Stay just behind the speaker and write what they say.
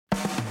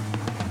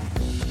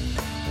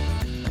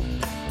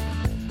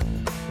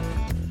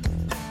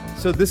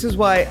So this is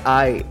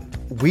why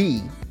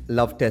we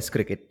love Test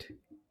cricket.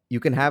 You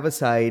can have a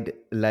side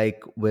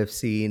like we've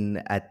seen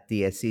at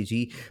the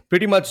SCG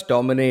pretty much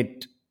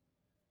dominate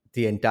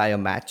the entire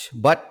match,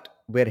 but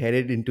we're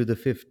headed into the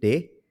fifth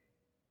day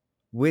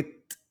with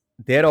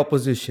their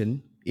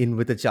opposition in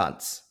with a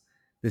chance.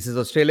 This is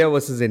Australia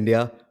versus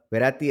India.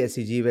 We're at the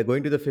SCG. We're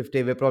going to the fifth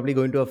day. We're probably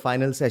going to a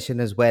final session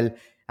as well.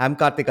 I'm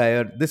Karthik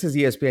Iyer. This is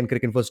ESPN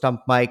Cricket for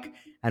Stump Mike.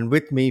 And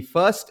with me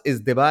first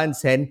is Devan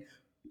Sen,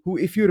 who,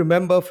 if you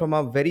remember from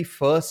our very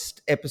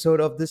first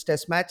episode of this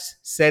test match,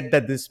 said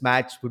that this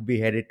match would be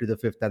headed to the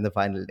fifth and the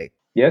final day.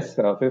 Yes,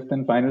 fifth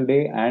and final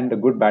day and a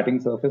good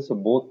batting surface. So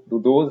both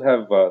those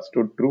have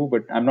stood true,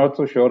 but I'm not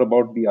so sure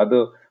about the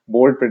other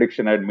bold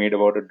prediction I'd made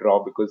about a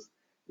draw because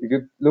if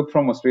you look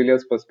from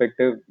Australia's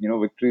perspective,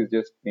 victory is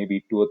just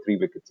maybe 2 or 3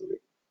 wickets away.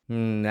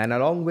 And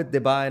along with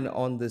Deban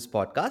on this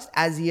podcast,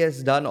 as he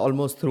has done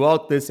almost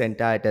throughout this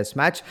entire test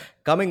match,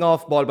 coming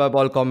off ball by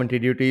ball commentary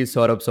duty is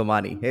Saurabh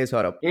Somani. Hey,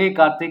 Saurabh. Hey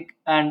Karthik,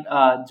 and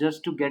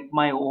just to get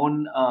my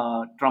own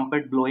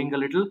trumpet blowing a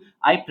little,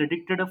 I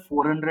predicted a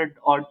 400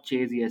 odd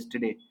chase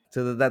yesterday.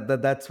 So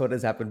that's what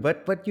has happened.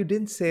 But you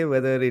didn't say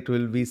whether it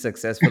will be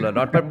successful or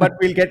not. But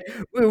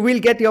we'll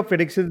get your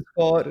predictions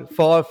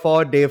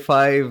for day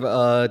five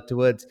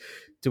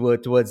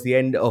towards the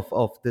end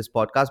of this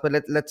podcast.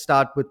 But let's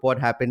start with what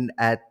happened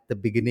at the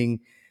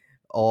beginning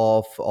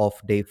of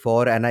day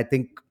four, and I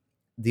think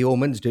the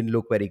omens didn't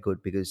look very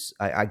good because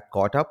I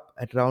got up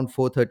at around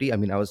 4:30. I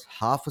mean, I was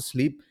half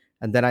asleep,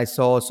 and then I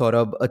saw sort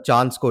of a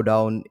chance go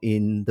down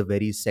in the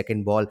very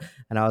second ball,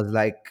 and I was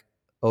like,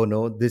 "Oh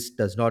no, this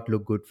does not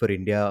look good for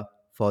India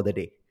for the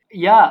day."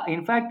 Yeah,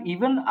 in fact,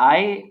 even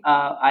I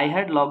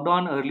had logged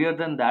on earlier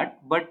than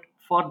that, but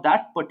for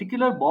that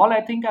particular ball,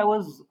 I think I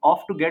was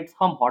off to get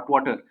some hot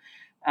water,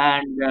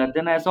 and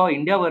then I saw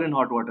India were in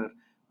hot water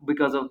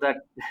because of that,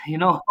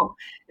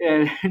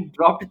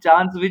 dropped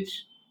chance,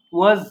 which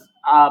was,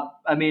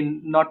 I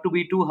mean, not to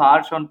be too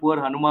harsh on poor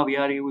Hanuma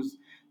Vihari, who's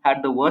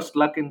had the worst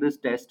luck in this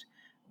test,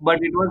 but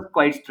it was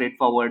quite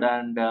straightforward,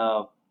 and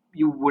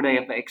you would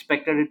have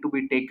expected it to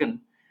be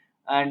taken,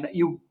 and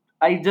you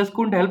I just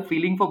couldn't help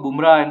feeling for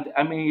Bumrah, and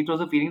I mean, it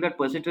was a feeling that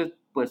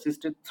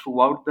persisted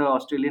throughout the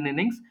Australian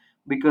innings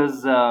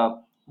because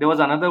there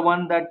was another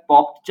one that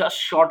popped just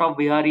short of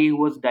Bihari, who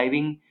was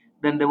diving.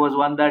 Then there was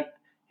one that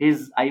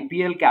his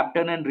IPL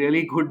captain and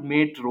really good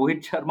mate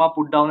Rohit Sharma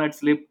put down at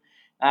slip,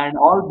 and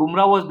all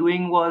Bumrah was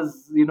doing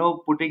was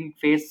putting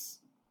face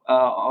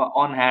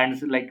on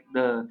hands, like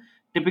the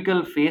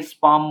typical face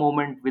palm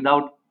moment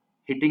without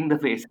hitting the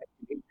face.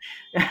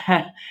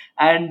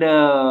 And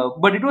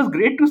but it was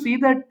great to see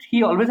that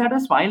he always had a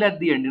smile at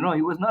the end.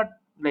 He was not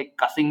like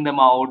cussing them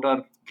out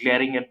or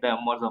glaring at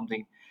them or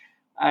something,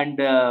 and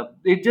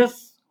it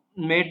just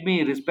made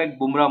me respect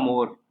Bumrah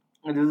more.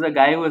 This is a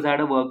guy who has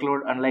had a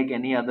workload unlike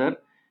any other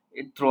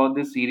throughout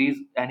this series,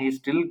 and he's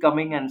still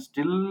coming and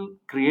still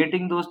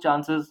creating those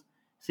chances,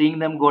 seeing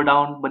them go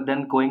down, but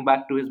then going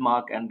back to his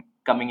mark and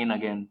coming in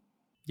again.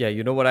 Yeah,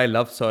 you know what I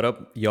love,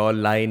 Saurabh? Your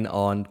line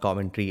on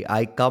commentary.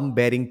 I come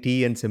bearing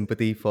tea and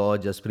sympathy for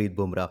Jasprit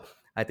Bumrah.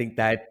 I think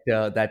that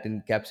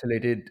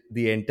encapsulated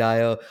the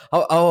entire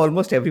how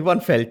almost everyone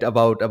felt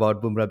about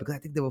Bumrah because I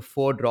think there were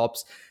four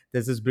drops.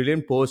 There's this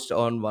brilliant post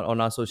on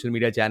our social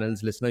media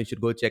channels. Listener, you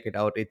should go check it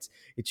out. It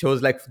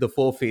shows like the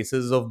four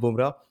faces of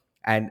Bumrah,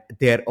 and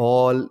they're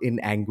all in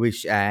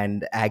anguish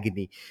and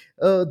agony.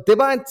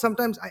 Devan,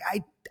 sometimes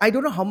I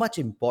don't know how much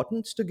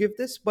importance to give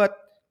this, but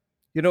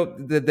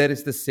there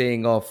is this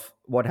saying of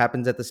what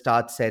happens at the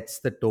start sets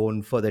the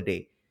tone for the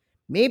day.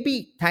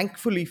 Maybe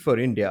thankfully for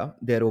India,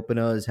 their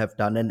openers have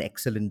done an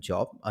excellent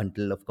job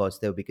until, of course,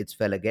 their wickets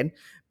fell again.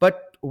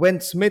 But when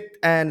Smith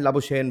and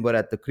Labuschagne were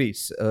at the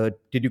crease,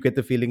 did you get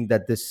the feeling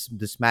that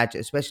this match,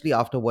 especially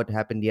after what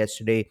happened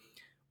yesterday,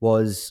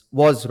 was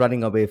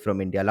running away from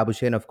India?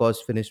 Labuschagne, of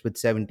course, finished with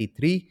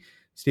 73.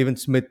 Stephen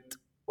Smith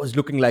was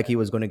looking like he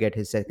was going to get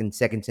his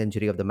second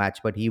century of the match,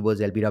 but he was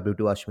LBW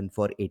to Ashwin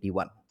for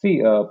 81.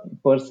 See,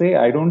 per se,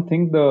 I don't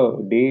think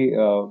the day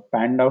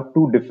panned out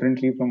too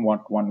differently from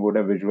what one would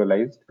have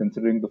visualized,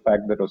 considering the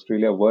fact that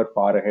Australia were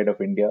far ahead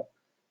of India.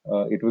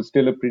 It was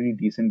still a pretty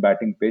decent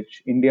batting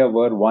pitch. India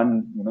were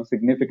one,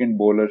 significant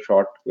bowler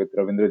short with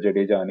Ravindra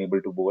Jadeja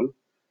unable to bowl.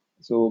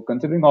 So,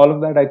 considering all of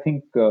that, I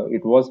think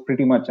it was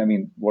pretty much, I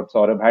mean, what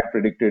Saurabh had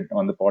predicted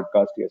on the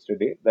podcast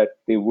yesterday that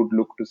they would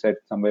look to set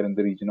somewhere in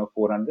the region of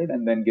 400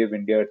 and then give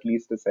India at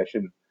least a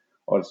session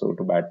or so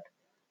to bat.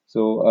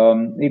 So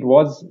it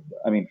was,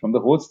 I mean, from the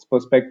host's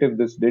perspective,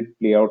 this did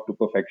play out to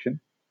perfection.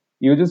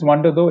 You just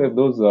wonder though if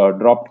those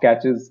dropped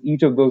catches,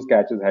 each of those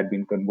catches had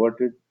been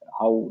converted,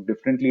 how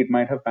differently it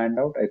might have panned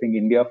out. I think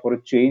India, for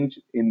a change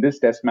in this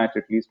test match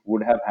at least,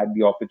 would have had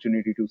the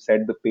opportunity to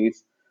set the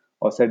pace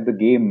or set the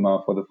game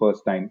for the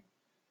first time.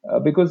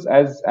 Because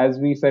as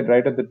we said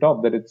right at the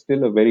top, that it's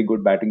still a very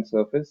good batting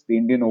surface. The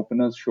Indian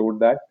openers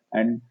showed that,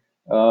 and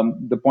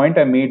the point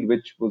I made,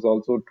 which was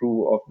also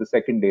true of the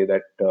second day,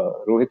 that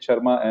Rohit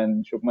Sharma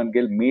and Shubman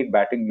Gill made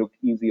batting look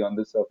easy on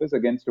the surface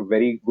against a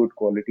very good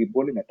quality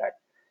bowling attack.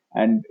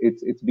 and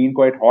it's been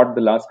quite hot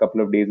the last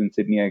couple of days in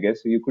Sydney, I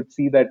guess. So you could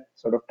see that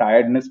sort of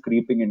tiredness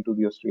creeping into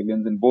the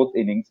Australians in both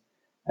innings,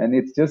 and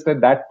it's just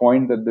at that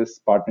point that this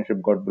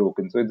partnership got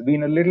broken. So it's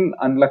been a little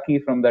unlucky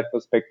from that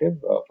perspective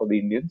for the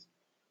Indians,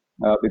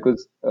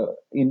 because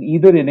in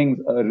either innings,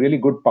 a really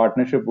good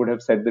partnership would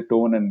have set the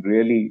tone and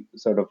really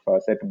sort of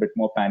set a bit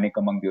more panic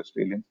among the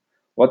Australians.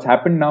 What's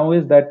happened now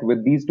is that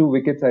with these two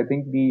wickets, I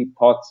think the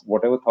thoughts,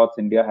 whatever thoughts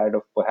India had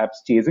of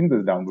perhaps chasing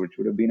this down, which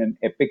would have been an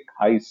epic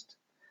heist,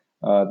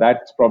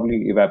 that's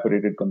probably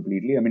evaporated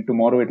completely. I mean,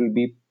 tomorrow it'll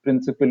be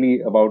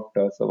principally about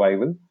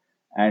survival.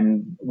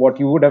 And what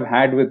you would have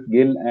had with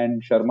Gill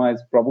and Sharma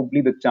is probably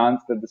the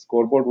chance that the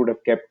scoreboard would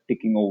have kept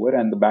ticking over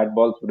and the bad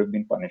balls would have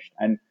been punished.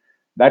 And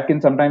that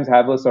can sometimes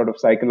have a sort of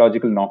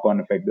psychological knock on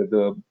effect that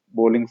the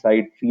bowling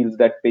side feels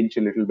that pinch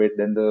a little bit,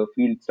 then the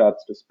field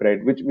starts to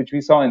spread, which we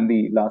saw in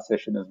the last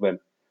session as well.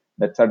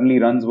 That suddenly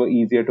runs were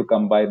easier to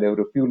come by. There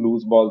were a few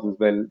loose balls as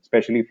well,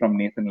 especially from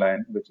Nathan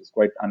Lyon, which is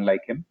quite unlike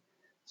him.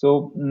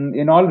 So,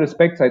 in all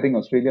respects, I think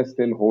Australia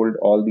still hold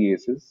all the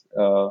aces.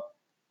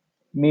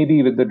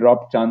 Maybe with the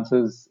dropped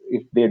chances,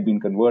 if they had been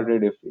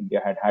converted, if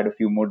India had had a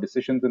few more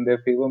decisions in their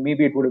favor,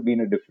 maybe it would have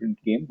been a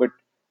different game. But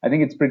I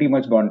think it's pretty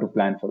much gone to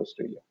plan for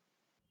Australia.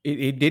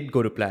 It did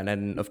go to plan,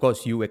 and of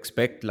course, you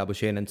expect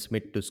Labuschagne and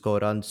Smith to score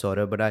runs,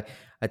 Sora. But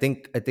I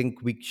think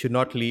we should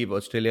not leave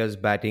Australia's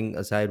batting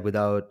aside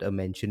without a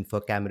mention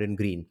for Cameron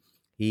Green.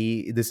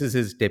 This is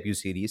his debut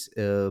series.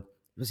 It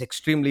was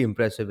extremely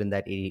impressive in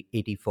that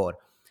 84,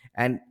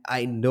 and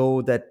I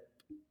know that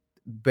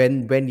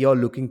when you're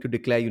looking to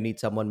declare, you need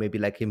someone maybe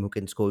like him who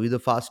can score you the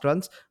fast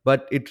runs.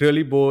 But it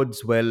really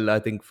bodes well, I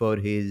think, for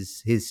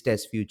his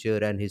Test future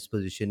and his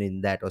position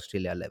in that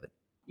Australia 11.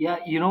 Yeah,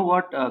 you know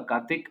what,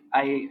 Karthik?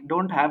 I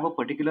don't have a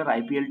particular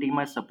IPL team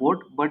I support,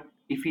 but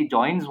if he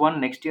joins one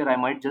next year, I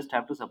might just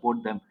have to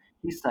support them.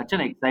 He's such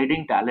an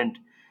exciting talent.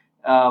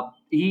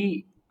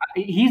 He's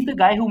the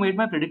guy who made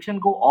my prediction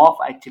go off.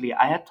 Actually,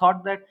 I had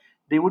thought that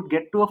they would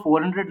get to a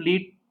 400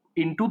 lead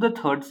into the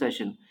third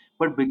session,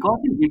 but because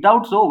he hit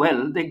out so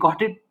well, they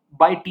got it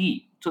by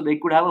tea, so they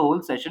could have a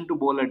whole session to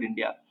bowl at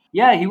India.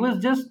 Yeah, he was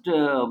just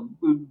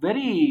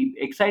very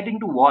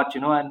exciting to watch,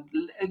 and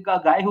like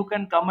a guy who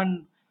can come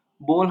and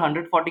bowl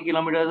 140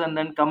 kilometers and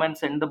then come and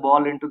send the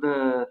ball into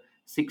the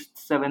sixth,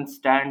 seventh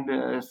stand,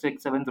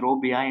 sixth, seventh row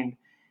behind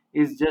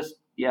is just,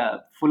 yeah,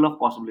 full of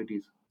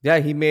possibilities. Yeah,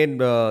 he made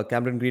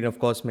Cameron Green, of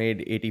course,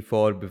 made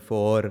 84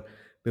 before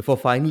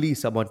finally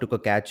someone took a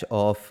catch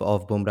of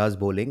Bumrah's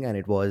bowling, and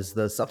it was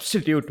the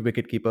substitute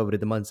wicketkeeper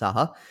Vridhaman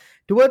Saha.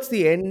 Towards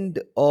the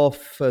end of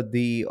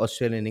the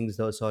Australian innings,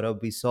 though,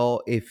 Saurabh, we saw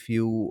a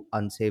few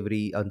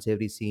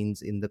unsavory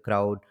scenes in the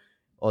crowd,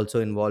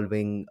 also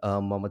involving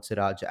Mohammad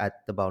Siraj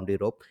at the boundary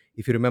rope.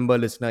 If you remember,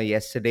 listener,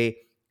 yesterday.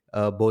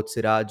 Both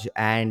Siraj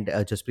and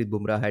Jasprit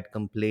Bumrah had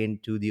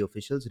complained to the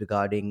officials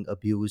regarding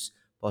abuse,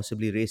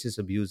 possibly racist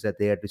abuse that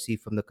they had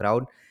received from the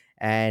crowd.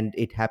 And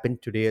it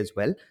happened today as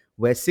well,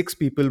 where six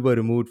people were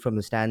removed from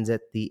the stands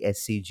at the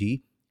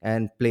SCG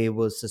and play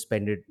was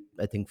suspended,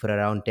 I think, for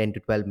around 10 to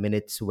 12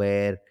 minutes,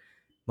 where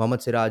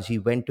Mohammad Siraj, he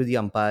went to the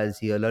umpires,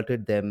 he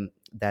alerted them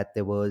that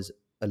there was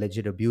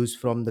alleged abuse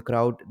from the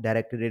crowd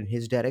directed in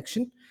his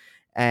direction.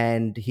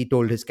 And he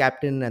told his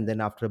captain, and then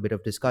after a bit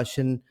of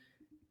discussion,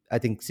 I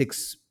think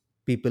six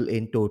people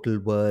in total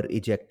were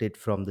ejected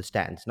from the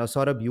stands. Now,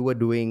 Saurabh, you were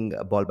doing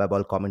ball by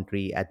ball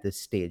commentary at this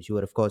stage. You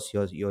were, of course,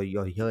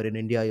 you're here in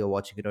India. You're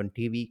watching it on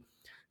TV,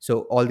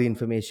 so all the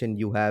information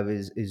you have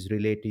is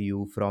relayed to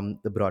you from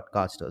the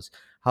broadcasters.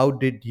 How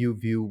did you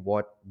view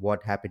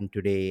what happened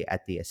today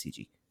at the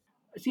SCG?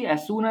 See,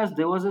 as soon as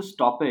there was a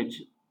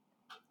stoppage,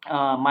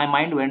 my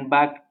mind went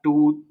back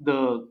to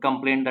the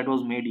complaint that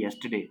was made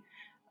yesterday.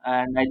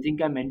 And I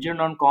think I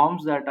mentioned on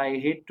comms that I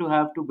hate to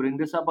have to bring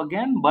this up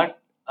again, but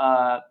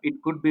it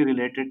could be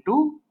related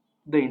to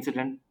the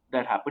incident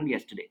that happened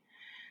yesterday.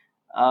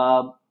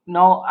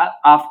 Now,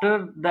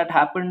 after that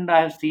happened,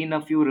 I have seen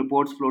a few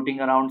reports floating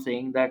around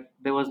saying that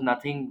there was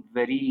nothing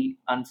very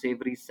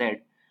unsavory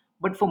said.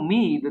 But for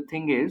me, the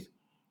thing is,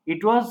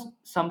 it was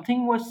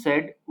something was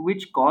said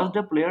which caused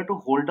a player to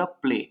hold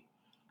up play.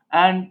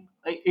 And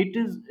it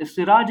is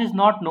Siraj is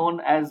not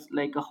known as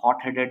like a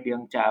hot-headed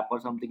young chap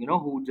or something,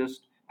 who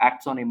just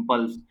acts on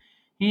impulse.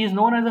 He is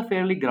known as a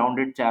fairly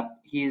grounded chap.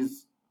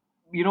 He's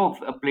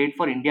played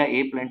for India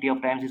A plenty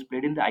of times. He's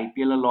played in the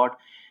IPL a lot.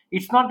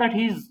 It's not that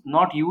he's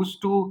not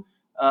used to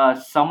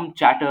some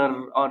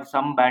chatter or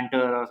some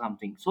banter or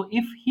something. So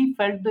if he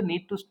felt the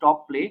need to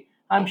stop play,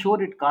 I'm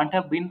sure it can't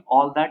have been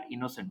all that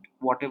innocent,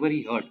 whatever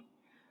he heard,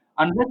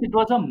 unless it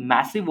was a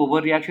massive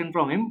overreaction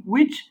from him,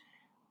 which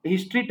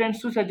history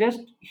tends to suggest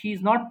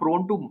he's not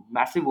prone to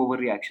massive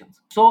overreactions.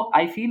 So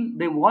I feel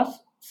there was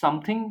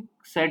something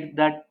said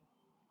that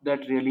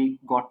really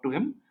got to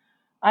him,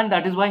 and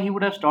that is why he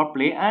would have stopped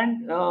play.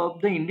 And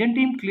the Indian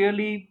team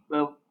clearly,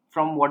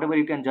 from whatever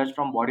you can judge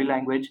from body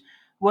language,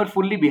 were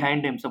fully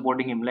behind him,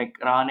 supporting him. Like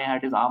Rahane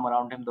had his arm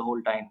around him the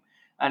whole time,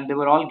 and they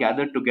were all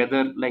gathered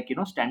together, like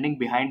standing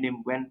behind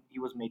him when he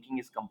was making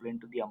his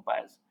complaint to the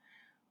umpires.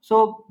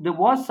 So there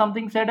was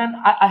something said, and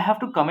I have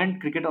to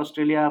commend Cricket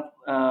Australia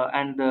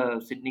and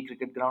the Sydney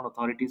Cricket Ground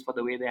authorities for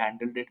the way they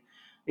handled it.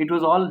 It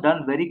was all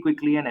done very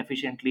quickly and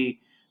efficiently.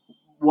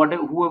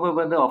 Whoever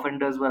were the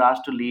offenders were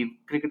asked to leave.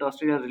 Cricket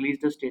Australia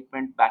released a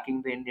statement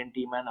backing the Indian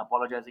team and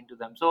apologizing to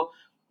them. So,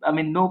 I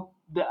mean, no,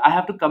 I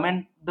have to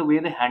commend the way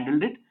they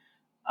handled it.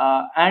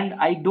 And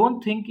I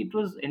don't think it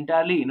was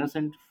entirely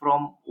innocent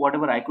from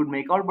whatever I could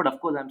make out. But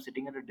of course, I'm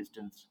sitting at a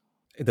distance.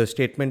 The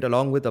statement,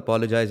 along with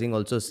apologizing,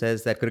 also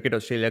says that Cricket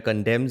Australia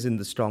condemns in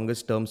the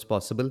strongest terms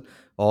possible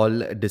all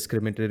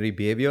discriminatory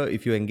behavior.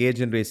 If you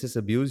engage in racist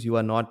abuse, you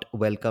are not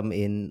welcome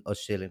in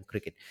Australian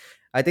cricket.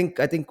 I think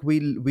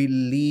we'll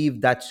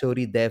leave that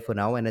story there for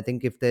now. And I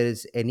think if there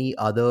is any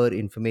other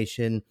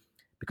information,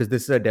 because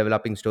this is a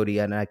developing story,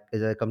 and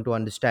as I come to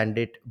understand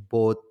it,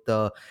 both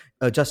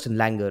Justin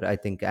Langer, I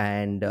think,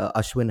 and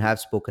Ashwin have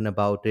spoken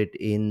about it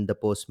in the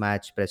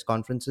post-match press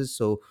conferences.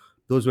 So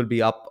those will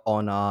be up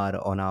on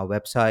our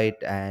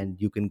website, and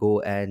you can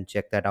go and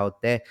check that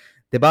out there.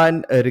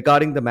 Deban,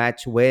 regarding the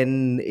match,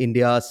 when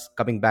India's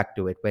coming back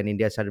to it, when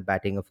India started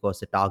batting, of course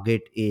the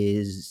target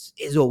is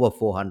over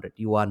 400.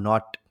 You are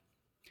not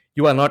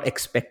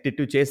expected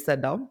to chase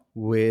that down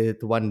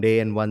with one day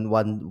and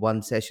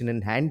one session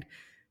in hand.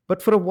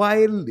 But for a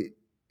while,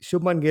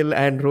 Shubman Gill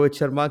and Rohit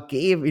Sharma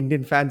gave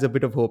Indian fans a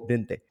bit of hope,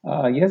 didn't they?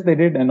 Yes, they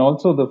did, and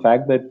also the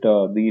fact that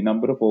the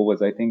number of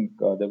overs. I think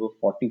there were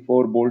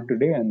 44 bowled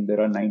today, and there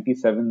are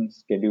 97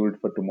 scheduled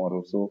for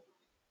tomorrow. So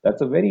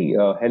that's a very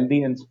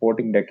healthy and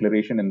sporting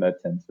declaration in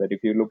that sense. That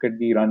if you look at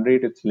the run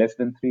rate, it's less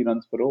than 3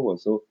 runs per over.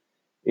 So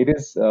it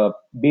is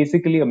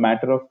basically a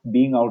matter of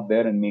being out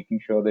there and making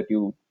sure that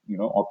you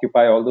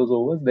occupy all those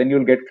overs. Then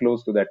you'll get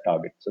close to that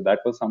target. So that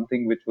was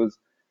something which was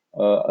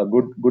a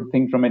good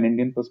thing from an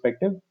Indian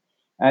perspective.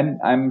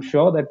 And I'm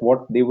sure that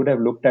what they would have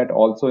looked at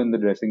also in the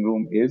dressing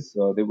room is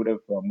they would have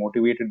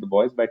motivated the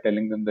boys by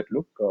telling them that,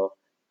 look,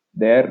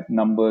 their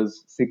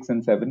numbers 6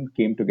 and 7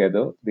 came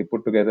together. They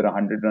put together a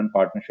 100-run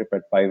partnership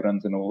at 5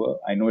 runs and over.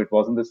 I know it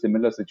wasn't a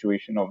similar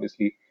situation.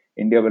 Obviously,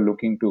 India were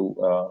looking to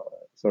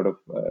sort of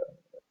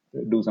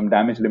do some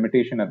damage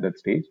limitation at that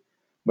stage.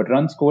 But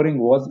run scoring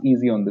was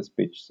easy on this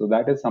pitch. So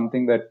that is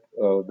something that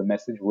the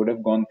message would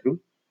have gone through.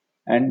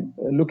 And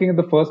looking at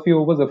the first few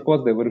overs, of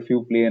course, there were a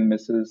few play and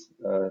misses.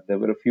 There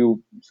were a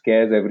few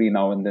scares every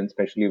now and then,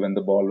 especially when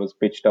the ball was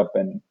pitched up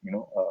and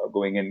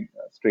going in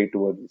straight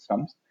towards the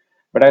stumps.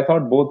 But I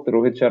thought both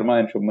Rohit Sharma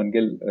and Shubman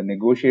Gill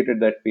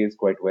negotiated that pace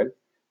quite well.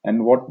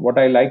 And what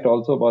I liked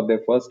also about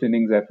their first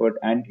innings effort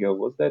and here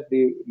was that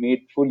they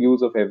made full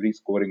use of every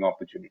scoring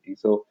opportunity.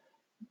 So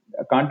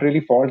I can't really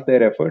fault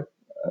their effort,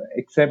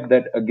 except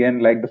that again,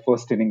 like the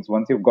first innings,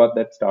 once you've got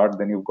that start,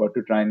 then you've got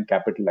to try and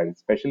capitalize,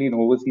 especially in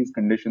overseas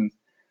conditions.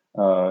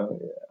 Uh,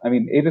 I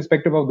mean,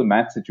 irrespective of the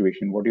match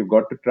situation, what you've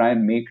got to try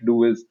and make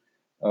do is,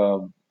 uh,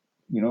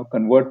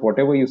 convert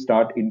whatever you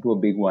start into a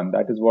big one.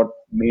 That is what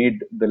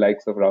made the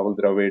likes of Rahul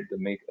Dravid,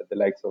 the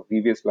likes of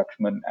VVS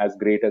Lakshman as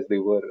great as they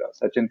were,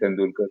 Sachin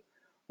Tendulkar.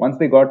 Once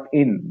they got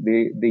in,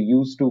 they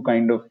used to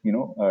kind of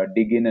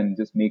dig in and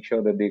just make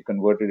sure that they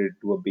converted it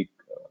to a big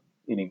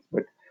innings.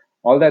 But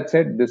all that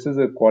said, this is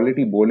a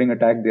quality bowling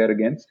attack they are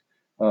against.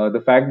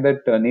 The fact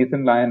that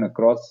Nathan Lyon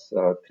across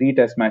 3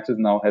 Test matches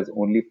now has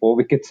only 4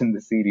 wickets in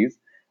the series,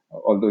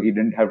 although he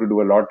didn't have to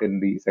do a lot in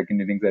the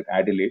second innings at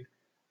Adelaide,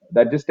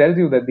 that just tells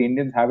you that the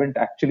Indians haven't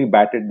actually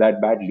batted that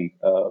badly.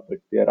 But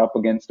they are up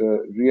against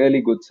a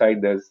really good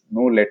side. There's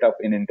no let up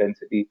in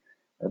intensity.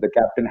 The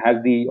captain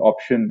has the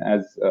option,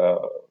 as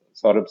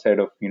Saurabh said,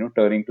 of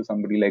turning to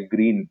somebody like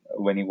Green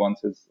when he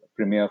wants his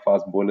premier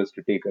fast bowlers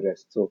to take a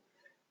rest. So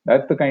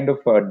that's the kind of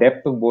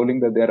depth of bowling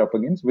that they're up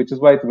against, which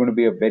is why it's going to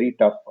be a very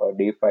tough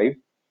day 5.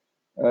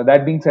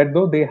 That being said,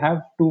 though, they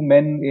have 2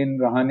 men in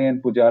Rahane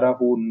and Pujara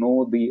who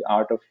know the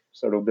art of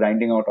sort of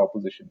grinding out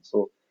opposition.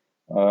 So,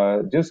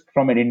 just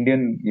from an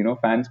Indian,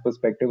 fans'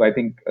 perspective, I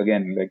think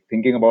again, like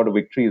thinking about a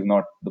victory is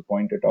not the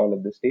point at all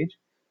at this stage.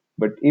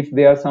 But if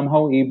they are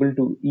somehow able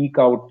to eke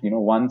out,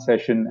 one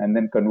session and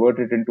then convert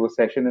it into a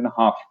session and a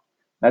half,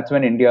 that's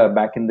when India are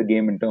back in the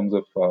game in terms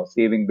of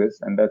saving this,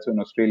 and that's when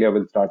Australia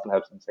will start to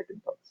have some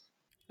second thoughts.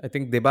 I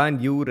think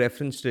Deban, you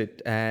referenced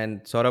it,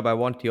 and Saurabh, I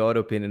want your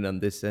opinion on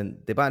this. And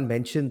Deban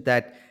mentioned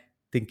that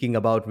thinking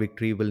about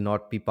victory will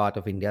not be part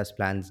of India's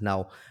plans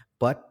now.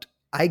 But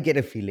I get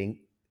a feeling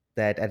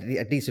that at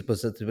least it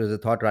was a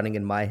thought running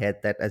in my head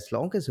that as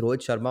long as Rohit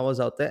Sharma was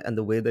out there and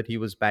the way that he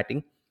was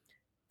batting,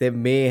 there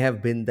may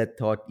have been that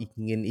thought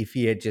eking in if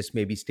he had just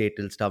maybe stayed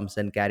till stumps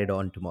and carried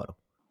on tomorrow.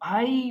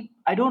 I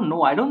don't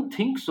know. I don't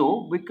think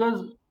so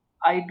because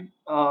I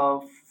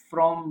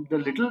from the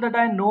little that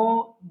I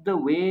know, the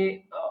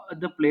way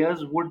the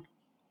players would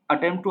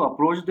attempt to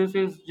approach this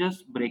is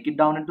just break it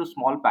down into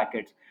small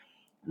packets.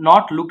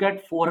 Not look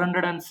at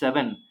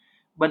 407,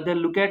 but they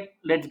look at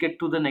let's get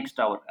to the next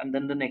hour and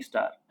then the next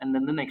hour and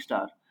then the next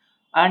hour.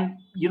 And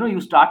you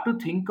start to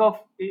think of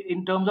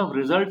in terms of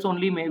results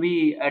only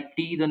maybe at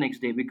tea the next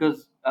day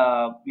because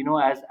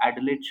as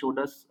Adelaide showed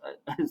us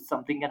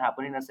something can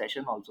happen in a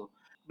session also.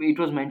 it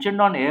was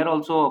mentioned on air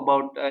also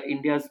about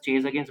India's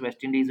chase against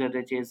West Indies, where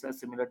they chased a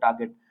similar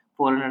target,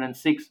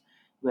 406,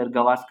 where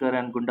Gavaskar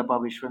and Gundappa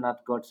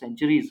Vishwanath got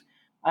centuries.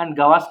 And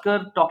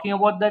Gavaskar, talking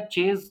about that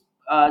chase,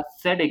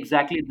 said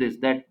exactly this,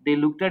 that they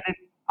looked at it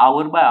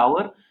hour by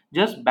hour,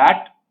 just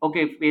bat,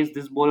 okay, face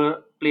this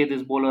bowler, play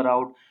this bowler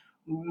out,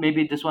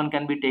 maybe this one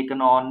can be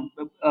taken on,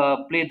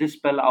 play this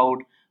spell out,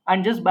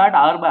 and just bat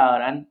hour by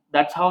hour. And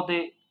that's how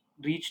they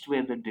reached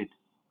where they did.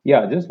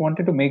 Yeah, just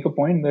wanted to make a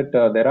point that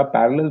there are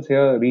parallels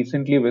here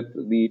recently with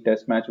the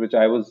test match which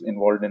I was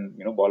involved in,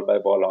 ball by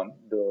ball on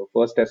the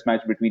first test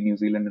match between New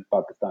Zealand and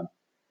Pakistan,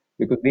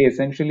 because they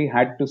essentially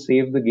had to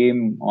save the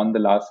game on the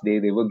last day.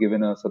 They were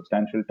given a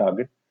substantial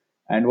target.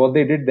 And what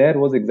they did there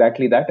was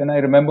exactly that. And I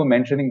remember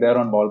mentioning there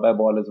on ball by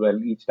ball as well.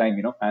 Each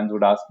time, fans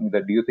would ask me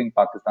that, do you think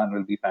Pakistan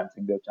will be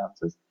fancying their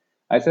chances?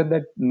 I said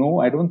that no,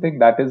 I don't think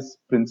that is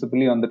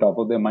principally on the top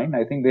of their mind.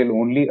 I think they'll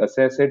only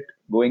assess it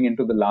going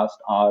into the last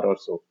hour or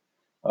so.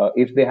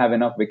 If they have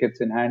enough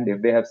wickets in hand,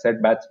 if they have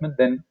set batsmen,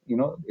 then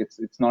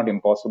it's not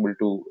impossible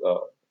to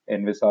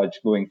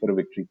envisage going for a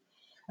victory.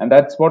 And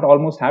that's what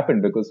almost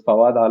happened, because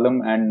Fawad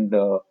Alam and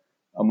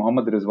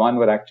Mohammad Rizwan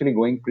were actually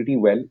going pretty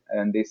well,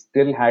 and they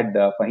still had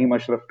Fahim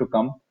Ashraf to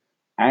come,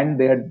 and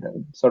they had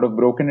sort of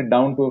broken it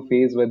down to a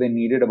phase where they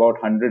needed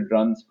about 100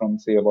 runs from,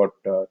 say, about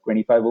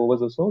 25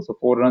 overs or so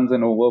 4 runs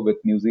and over, with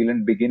New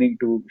Zealand beginning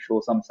to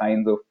show some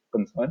signs of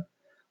concern.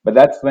 But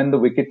that's when the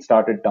wicket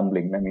started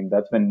tumbling. I mean,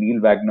 that's when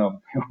Neil Wagner,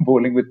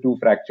 bowling with two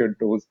fractured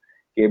toes,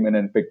 came in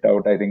and picked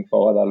out, I think,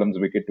 Fawad Alam's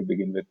wicket to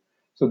begin with.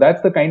 So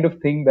that's the kind of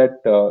thing that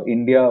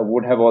India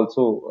would have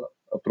also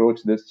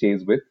approached this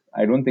chase with.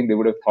 I don't think they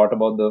would have thought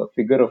about the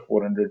figure of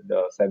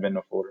 407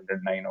 or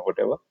 409 or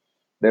whatever.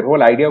 Their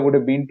whole idea would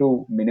have been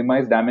to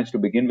minimize damage to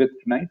begin with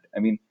tonight. I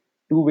mean,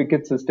 2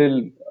 wickets is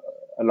still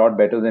a lot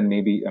better than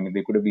maybe, I mean,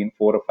 they could have been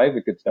 4 or 5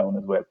 wickets down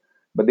as well.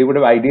 But they would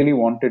have ideally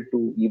wanted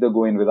to either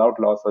go in without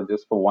loss or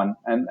just for one.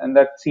 And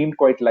that seemed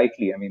quite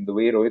likely. I mean, the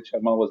way Rohit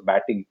Sharma was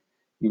batting,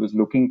 he was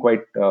looking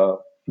quite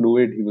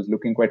fluid. He was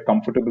looking quite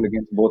comfortable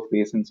against both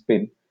pace and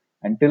spin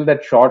until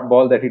that short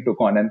ball that he took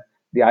on. And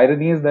the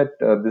irony is that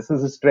this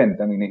is his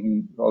strength. I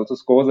mean, he also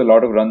scores a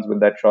lot of runs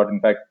with that shot.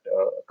 In fact,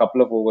 a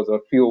couple of overs or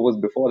a few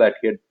overs before that,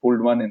 he had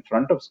pulled one in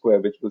front of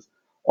square, which was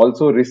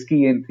also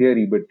risky in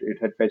theory, but it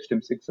had fetched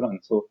him 6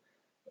 runs. So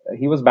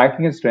he was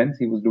backing his strengths.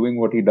 He was doing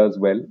what he does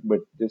well,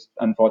 but just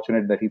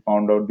unfortunate that he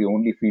found out the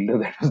only fielder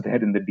that was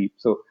there in the deep.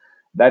 So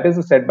that is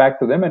a setback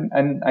to them.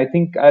 And I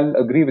think I'll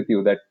agree with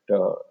you that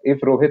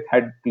if Rohit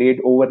had played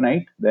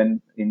overnight,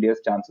 then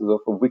India's chances of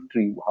a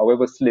victory,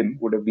 however slim,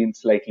 would have been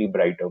slightly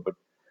brighter. But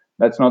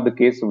that's not the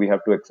case, so we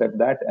have to accept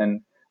that.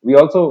 And we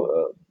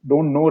also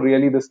don't know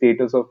really the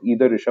status of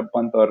either Rishabh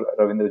Pant or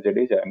Ravindra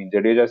Jadeja. I mean,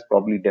 Jadeja is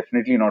probably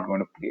definitely not going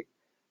to play.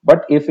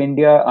 But if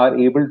India are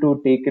able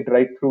to take it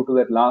right through to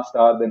that last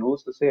hour, then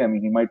who's to say? I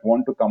mean, he might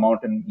want to come out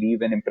and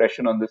leave an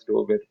impression on this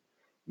tour, where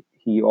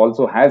he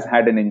also has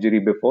had an injury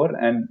before.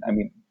 And I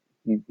mean,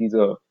 he's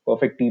a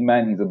perfect team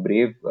man. He's a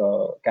brave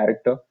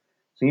character.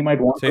 So he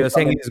might want So to you're come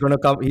saying in. he's gonna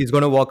come? He's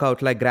gonna walk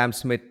out like Graham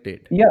Smith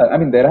did. Yeah, I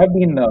mean, there have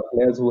been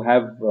players who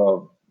have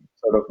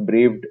sort of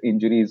braved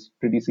injuries,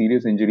 pretty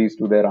serious injuries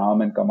to their arm,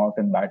 and come out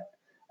and bat.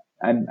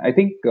 And I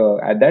think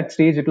at that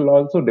stage, it will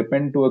also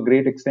depend to a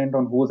great extent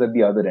on who's at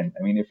the other end.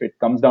 I mean, if it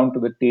comes down to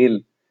the tail,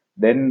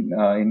 then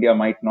India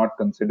might not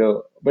consider.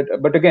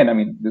 But again, I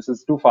mean, this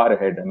is too far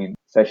ahead. I mean,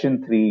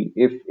 session three,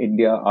 if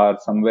India are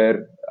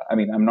somewhere, I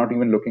mean, I'm not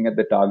even looking at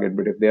the target,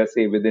 but if they are,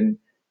 say, within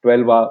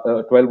 12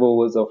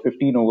 overs or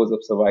 15 overs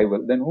of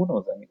survival, then who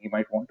knows? I mean, he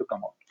might want to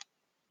come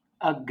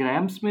out.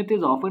 Graham Smith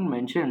is often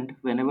mentioned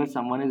whenever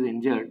someone is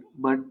injured,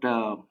 but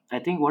I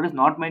think what is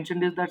not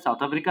mentioned is that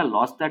South Africa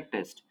lost that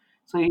test.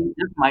 So he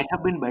just might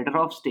have been better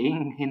off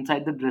staying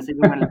inside the dressing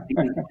room and letting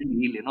his hand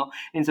heal,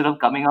 instead of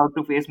coming out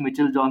to face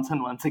Mitchell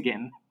Johnson once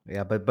again.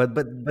 Yeah, but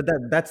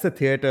that's the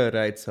theater,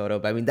 right,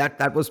 Saurabh? I mean,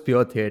 that was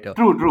pure theater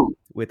True, true.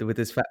 with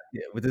his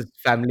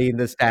family in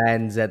the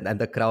stands and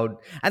the crowd.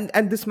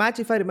 And this match,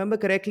 if I remember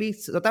correctly,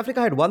 South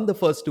Africa had won the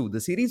first two. The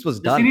series was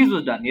The done. series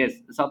was done, yes.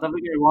 South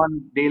Africa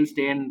won. Dale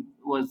Steyn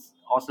was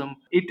awesome.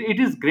 It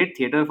is great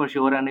theater for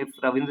sure. And if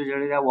Ravindra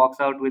Jadeja walks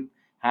out with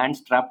hands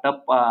strapped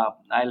up,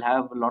 I'll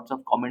have lots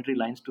of commentary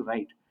lines to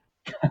write.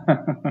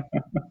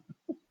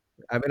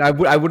 I mean,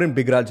 I wouldn't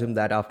begrudge him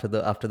that after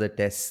the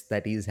test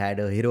that he's had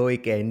a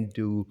heroic end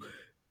to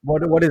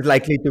what is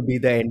likely to be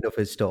the end of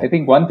his I tour.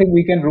 think one thing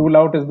we can rule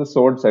out is the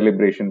sword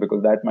celebration,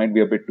 because that might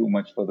be a bit too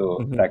much for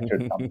the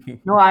fractured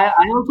thumb. No, I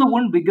also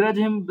wouldn't begrudge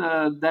him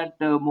that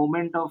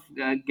moment of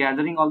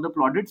gathering all the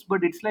plaudits,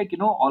 but it's like,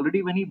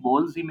 already when he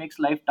bowls, he makes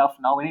life tough.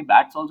 Now, when he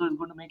bats, also is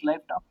going to make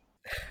life tough.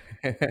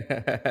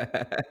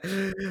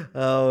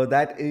 Oh,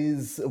 that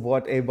is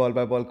what a ball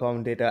by ball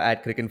commentator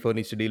at Cricket Info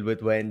needs to deal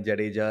with when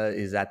Jadeja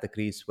is at the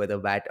crease, whether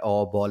bat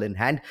or ball in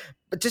hand.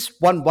 But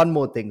just one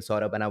more thing,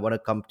 Saurabh, and I want to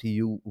come to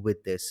you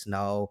with this.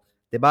 Now,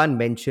 Deban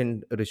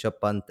mentioned Rishabh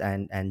Pant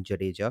and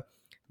Jadeja.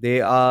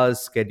 They are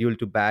scheduled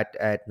to bat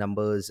at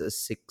numbers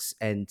 6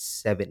 and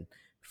 7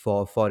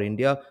 for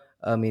India.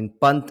 I mean,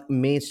 Pant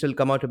may still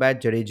come out to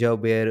bat. Jadeja,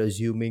 we're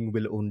assuming,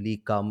 will only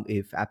come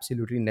if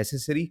absolutely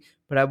necessary.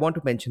 But I want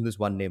to mention this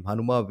one name,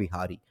 Hanuma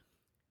Vihari.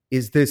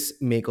 Is this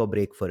make or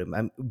break for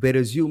him? We're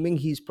assuming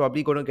he's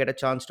probably going to get a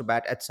chance to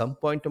bat at some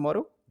point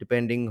tomorrow,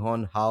 depending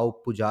on how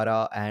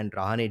Pujara and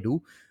Rahane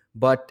do.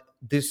 But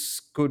this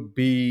could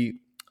be,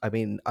 I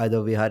mean,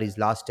 either Vihari's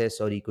last test,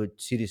 or he could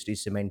seriously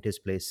cement his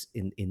place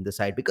in the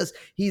side, because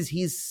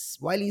he's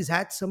while he's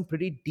had some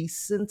pretty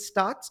decent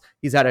starts,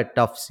 he's had a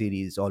tough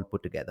series all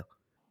put together.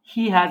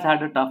 He has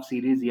had a tough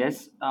series,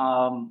 yes.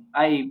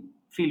 I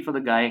feel for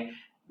the guy.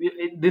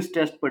 This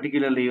test,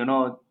 particularly,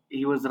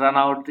 he was run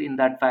out in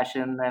that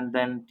fashion, and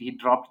then he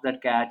dropped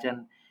that catch,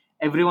 and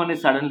everyone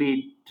is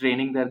suddenly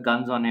training their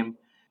guns on him.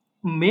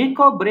 Make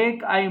or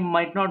break, I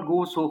might not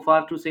go so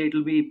far to say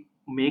it'll be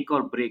make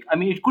or break. I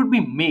mean, it could be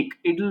make,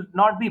 it'll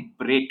not be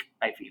break,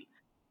 I feel.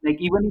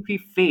 Like, even if he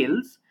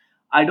fails,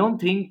 I don't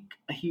think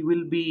he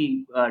will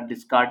be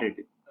discarded.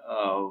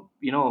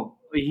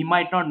 He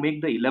might not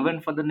make the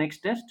 11 for the next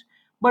test,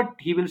 but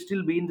he will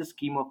still be in the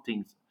scheme of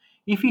things.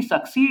 If he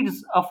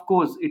succeeds, of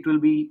course it will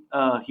be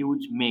a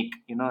huge make.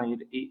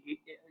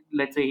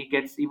 Let's say he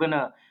gets even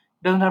a,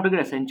 doesn't have to get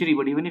a century,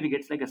 but even if he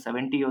gets like a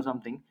 70 or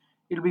something,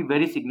 it'll be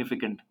very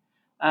significant.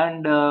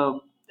 And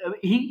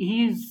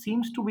he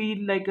seems to be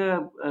like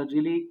a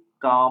really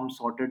calm,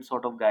 sorted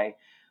sort of guy,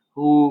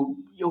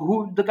 who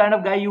the kind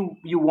of guy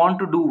you want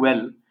to do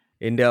well.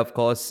 India, of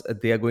course,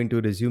 they are going to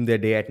resume their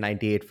day at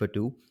 98 for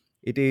 2.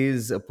 It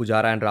is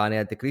Pujara and Rane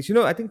at the crease.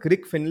 I think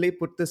Rick Finlay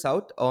put this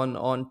out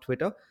on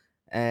Twitter,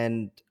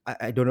 and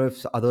I don't know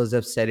if others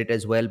have said it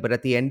as well, but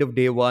at the end of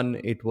day one,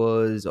 it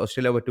was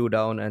Australia were two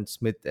down, and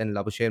Smith and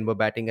Labuschagne were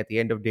batting. At the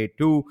end of day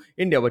two,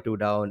 India were two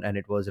down, and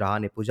it was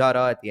Rahane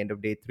Pujara. At the end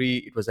of day three,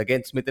 it was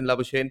again Smith and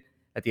Labuschagne.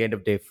 At the end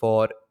of day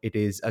four, it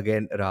is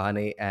again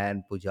Rahane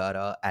and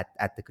Pujara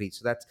at the crease.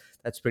 So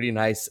that's pretty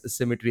nice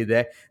symmetry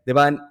there.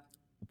 Devan,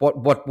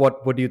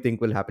 what do you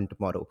think will happen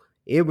tomorrow?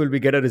 Will we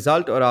get a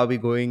result, or are we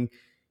going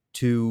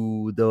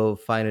to the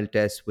final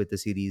test with the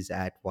series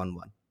at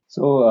 1-1?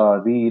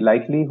 So the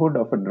likelihood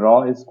of a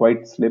draw is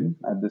quite slim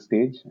at this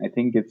stage. I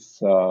think it's,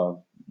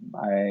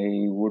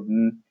 I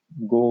wouldn't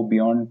go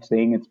beyond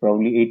saying it's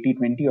probably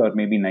 80-20 or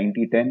maybe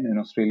 90-10 in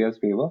Australia's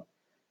favor.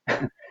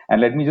 And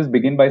let me just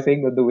begin by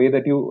saying that the way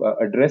that you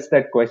address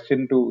that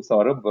question to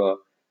Saurabh,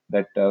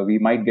 that we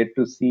might get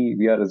to see,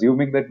 we are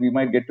assuming that we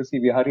might get to see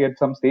Vihari at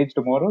some stage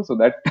tomorrow. So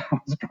that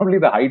was probably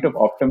the height of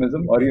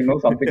optimism, or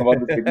something about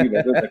the Sydney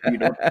weather that we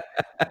don't.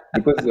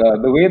 Because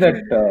the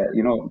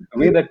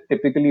way that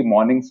typically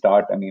mornings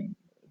start, I mean,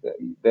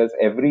 there's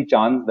every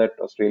chance that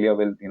Australia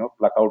will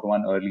pluck out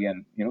one early,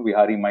 and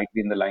Vihari might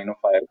be in the line of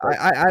fire I, first.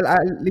 I,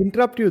 I'll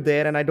interrupt you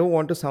there, and I don't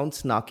want to sound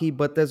snarky,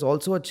 but there's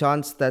also a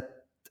chance that,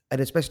 and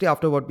especially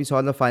after what we saw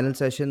in the final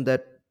session,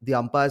 that the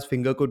umpire's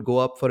finger could go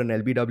up for an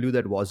LBW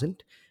that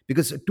wasn't,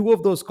 because two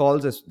of those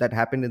calls that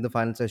happened in the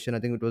final session, I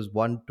think it was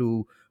one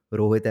to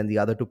Rohit and the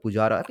other to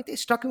Pujara. I mean, they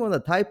struck him on the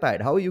thigh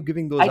pad. How are you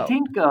giving those I out?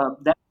 think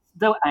that's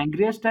the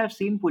angriest I've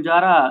seen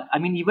Pujara. I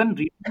mean, even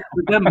reading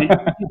Twitter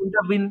mentioned he wouldn't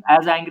have been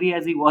as angry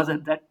as he was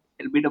at that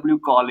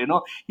LBW call.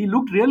 He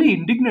looked really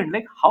indignant.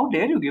 Like, how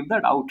dare you give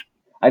that out?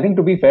 I think,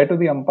 to be fair to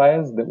the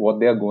umpires, what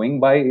they are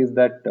going by is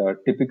that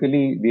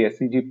typically the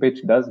SCG pitch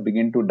does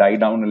begin to die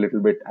down a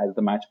little bit as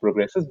the match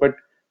progresses. But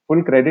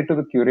full credit to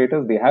the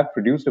curators, they have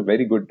produced a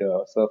very good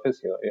surface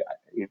here.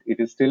 It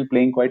is still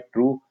playing quite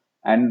true.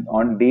 And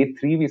on day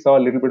three, we saw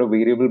a little bit of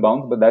variable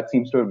bounce, but that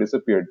seems to have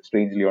disappeared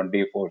strangely on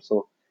day four.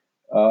 So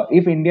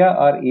if India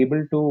are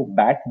able to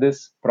bat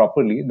this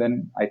properly,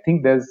 then I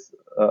think there's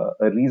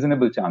a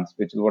reasonable chance,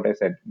 which is what I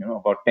said,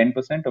 about 10%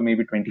 or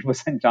maybe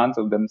 20% chance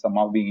of them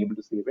somehow being able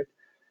to save it.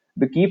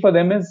 The key for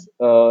them is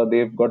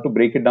they've got to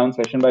break it down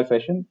session by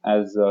session,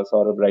 as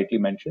Saurabh rightly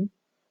mentioned,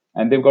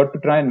 and they've got to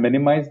try and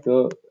minimize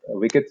the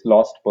wickets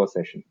lost per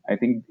session. I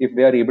think if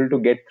they are able to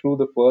get through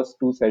the first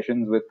two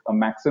sessions with a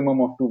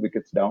maximum of two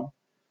wickets down,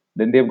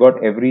 then they've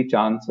got every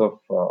chance of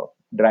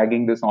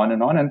dragging this on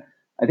and on. And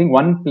I think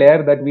one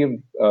player that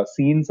we've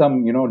seen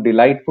some,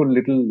 delightful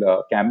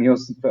little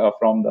cameos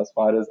from thus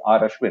far is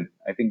R. Ashwin.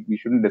 I think we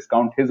shouldn't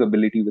discount his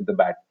ability with the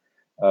bat.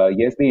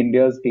 Yes, the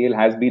India's tail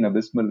has been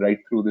abysmal right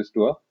through this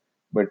tour,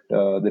 but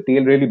the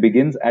tail really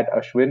begins at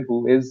Ashwin,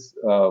 who is,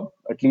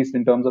 at least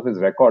in terms of his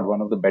record,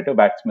 one of the better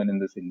batsmen in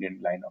this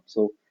Indian lineup.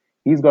 So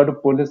he's got to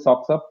pull his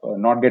socks up,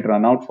 not get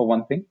run out for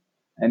one thing.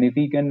 And if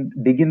he can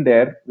dig in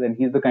there, then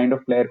he's the kind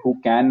of player who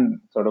can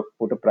sort of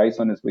put a price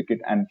on his wicket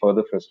and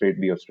further frustrate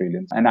the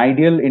Australians. An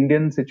ideal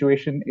Indian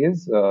situation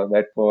is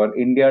that for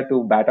India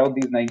to bat out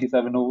these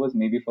 97 overs,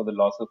 maybe for the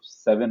loss of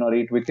 7 or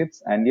 8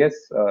 wickets. And yes,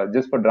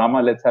 just for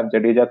drama, let's have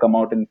Jadeja come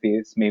out and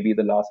face maybe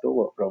the last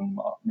over from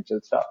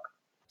Mitchell Stark.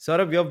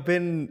 Saurabh, you've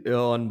been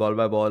on ball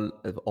by ball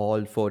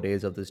all 4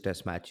 days of this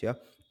test match, yeah?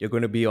 You're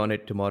going to be on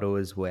it tomorrow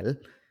as well.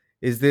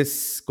 Is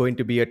this going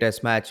to be a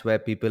test match where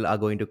people are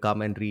going to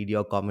come and read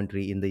your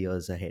commentary in the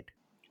years ahead?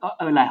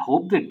 Well, I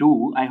hope they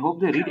do. I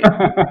hope they read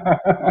every.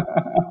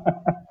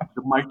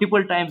 The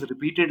multiple times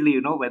repeatedly,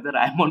 whether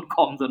I'm on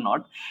comms or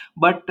not.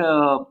 But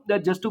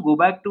just to go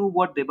back to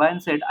what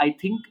Deban said, I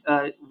think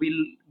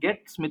we'll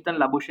get Smith and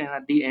Labuschagne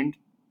at the end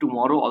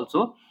tomorrow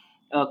also.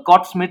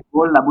 Caught Smith,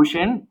 goal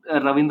Labuschagne,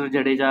 Ravindra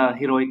Jadeja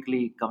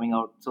heroically coming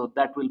out. So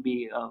that will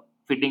be a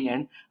fitting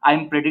end.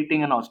 I'm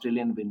predicting an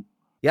Australian win.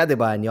 Yeah,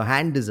 Deban, your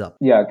hand is up.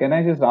 Yeah, can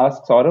I just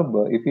ask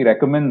Saurabh if he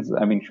recommends?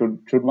 I mean,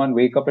 should one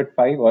wake up at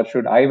 5 or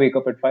should I wake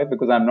up at 5?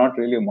 Because I'm not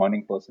really a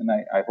morning person.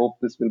 I hope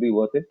this will be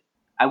worth it.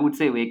 I would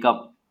say wake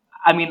up.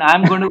 I mean,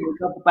 I'm going to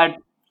wake up at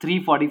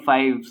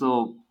 3:45.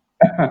 So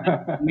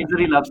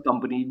misery loves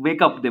company.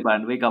 Wake up,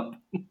 Deban. Wake up.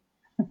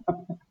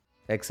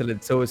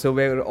 Excellent. So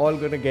we're all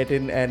going to get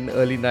in an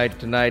early night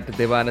tonight.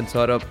 Devan and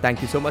Saurabh,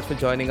 thank you so much for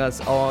joining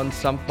us on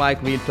Stump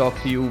Mike. We'll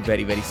talk to you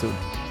very, very soon.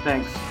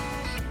 Thanks.